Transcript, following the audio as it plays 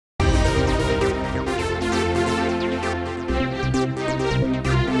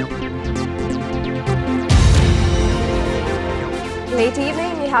Late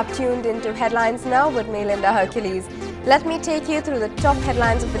evening, you have tuned into Headlines Now with me, Linda Hercules. Let me take you through the top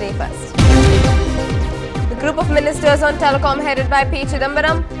headlines of the day first. The group of ministers on telecom headed by P.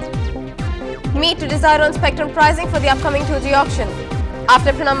 Chidambaram meet to decide on spectrum pricing for the upcoming 2G auction.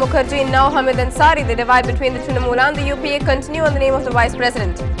 After Pranab Mukherjee and now Hamid Ansari, the divide between the Trinamool and the UPA continue on the name of the Vice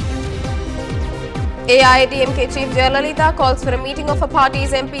President. AIADMK Chief Jayalalitha calls for a meeting of her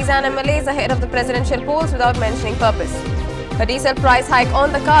party's MPs and MLAs ahead of the presidential polls without mentioning purpose. A diesel price hike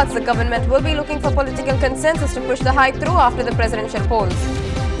on the cards, the government will be looking for political consensus to push the hike through after the presidential polls.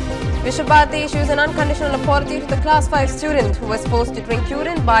 Vishwa Bharati issues an unconditional apology to the Class 5 student who was forced to drink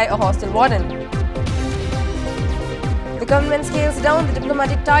urine by a hostel warden. The government scales down the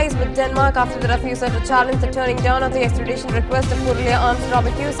diplomatic ties with Denmark after the refusal to challenge the turning down of the extradition request of Purulia arms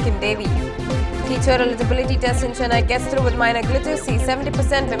robber Kim Devi. Teacher eligibility test in Chennai gets through with minor glitches, see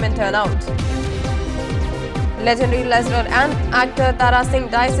 70% women turn out. Legendary wrestler and actor Tara Singh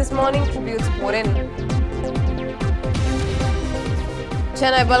dies this morning, tributes pour in.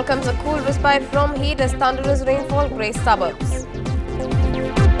 Chennai welcomes a cool respite from heat as thunderous rainfall graced suburbs.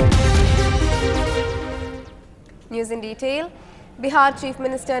 News in detail. Bihar Chief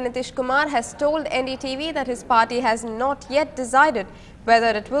Minister Nitish Kumar has told NDTV that his party has not yet decided whether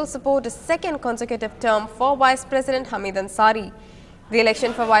it will support a second consecutive term for Vice President Hamid Ansari. The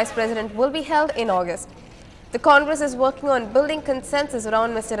election for Vice President will be held in August. The Congress is working on building consensus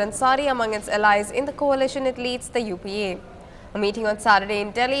around Mr. Ansari among its allies in the coalition it leads, the UPA. A meeting on Saturday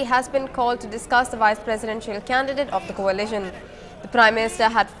in Delhi has been called to discuss the vice presidential candidate of the coalition. The Prime Minister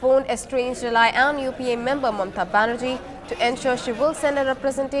had phoned estranged ally and UPA member Mamata Banerjee to ensure she will send a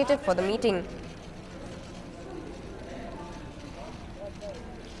representative for the meeting.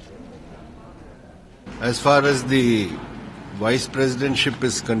 As far as the vice presidentship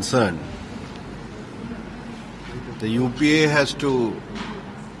is concerned, the UPA has to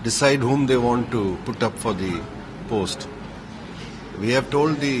decide whom they want to put up for the post. We have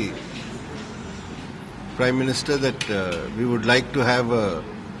told the Prime Minister that we would like to have a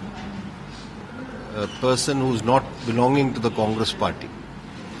person who is not belonging to the Congress party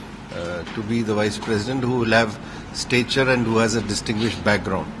to be the Vice President, who will have stature and who has a distinguished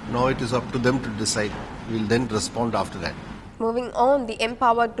background. Now it is up to them to decide. We will then respond after that. Moving on, the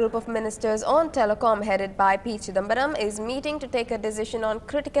empowered group of ministers on telecom headed by P. Chidambaram is meeting to take a decision on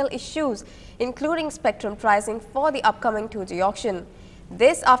critical issues, including spectrum pricing for the upcoming 2G auction.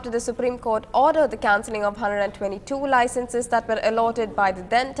 This after the Supreme Court ordered the cancelling of 122 licenses that were allotted by the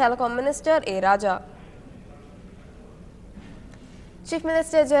then telecom minister A. Raja. Chief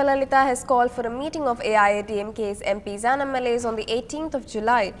Minister Jayalalitha has called for a meeting of AIADMK's MPs and MLAs on the 18th of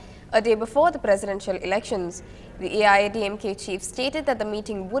July, a day before the presidential elections. The AIADMK chief stated that the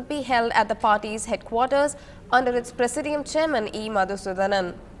meeting would be held at the party's headquarters under its Presidium Chairman E.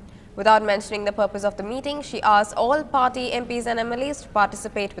 Madhusudanan. Without mentioning the purpose of the meeting, she asked all party MPs and MLAs to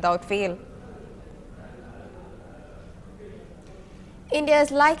participate without fail. India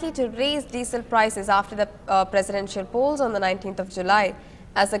is likely to raise diesel prices after the presidential polls on the 19th of July,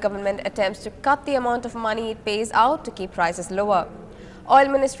 as the government attempts to cut the amount of money it pays out to keep prices lower. Oil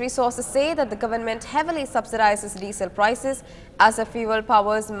Ministry sources say that the government heavily subsidizes diesel prices as the fuel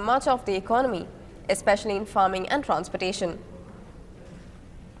powers much of the economy, especially in farming and transportation.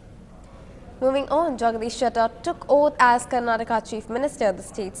 Moving on, Jagadish Shettar took oath as Karnataka Chief Minister, the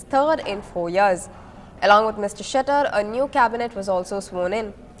state's third in 4 years. Along with Mr. Shettar, a new cabinet was also sworn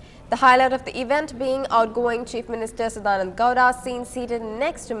in. The highlight of the event being outgoing Chief Minister Sadanand Gowda seen seated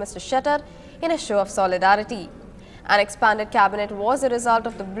next to Mr. Shettar in a show of solidarity. An expanded cabinet was a result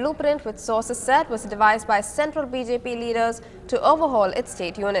of the blueprint which sources said was devised by central BJP leaders to overhaul its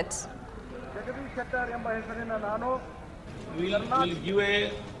state units. We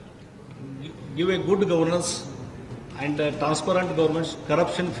will give a good governance and transparent government,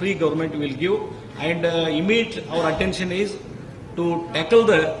 corruption-free government will give, and immediate our attention is to tackle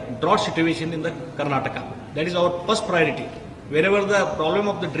the drought situation in the Karnataka. That is our first priority. Wherever the problem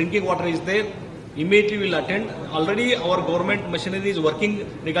of the drinking water is there, immediately we will attend. Already our government machinery is working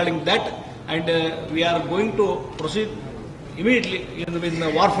regarding that, and we are going to proceed immediately in the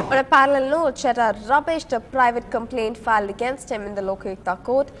war foot. On a parallel note, Shettar rubbished a private complaint filed against him in the Lokayukta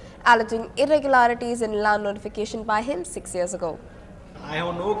court, alleging irregularities in land notification by him 6 years ago. I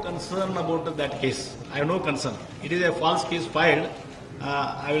have no concern about that case. I have no concern. It is a false case filed.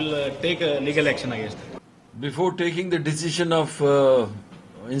 I will take a legal action against it. Before taking the decision of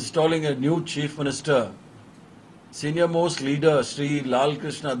installing a new chief minister, senior most leader Sri Lal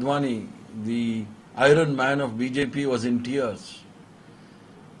Krishna Advani, the Iron Man of BJP, was in tears.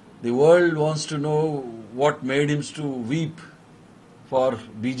 The world wants to know what made him to weep for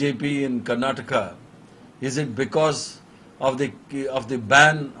BJP in Karnataka? Is it because of the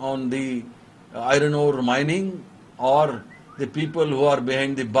ban on the iron ore mining, or the people who are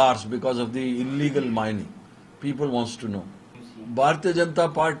behind the bars because of the illegal mining? People wants to know. Bharatiya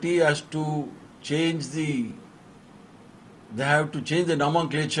Janata Party has to change they have to change the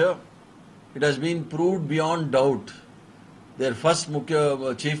nomenclature. It has been proved beyond doubt. Their first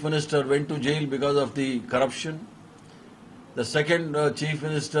chief minister went to jail because of the corruption. The second chief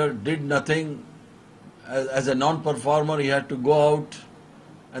minister did nothing. As a non-performer, he had to go out.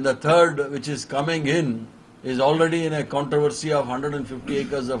 And the third, which is coming in, is already in a controversy of 150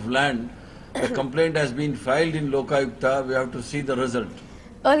 acres of land. The complaint has been filed in Lokayukta. We have to see the result.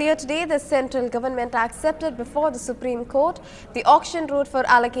 Earlier today, the central government accepted before the Supreme Court the auction route for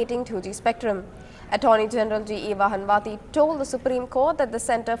allocating 2G spectrum. Attorney General G.E. Vahanwati told the Supreme Court that the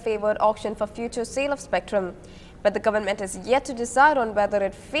centre favoured auction for future sale of spectrum. But the government is yet to decide on whether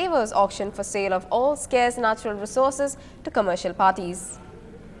it favours auction for sale of all scarce natural resources to commercial parties.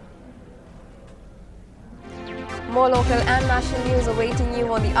 More local and national news awaiting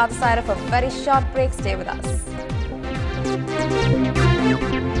you on the other side of a very short break. Stay with us.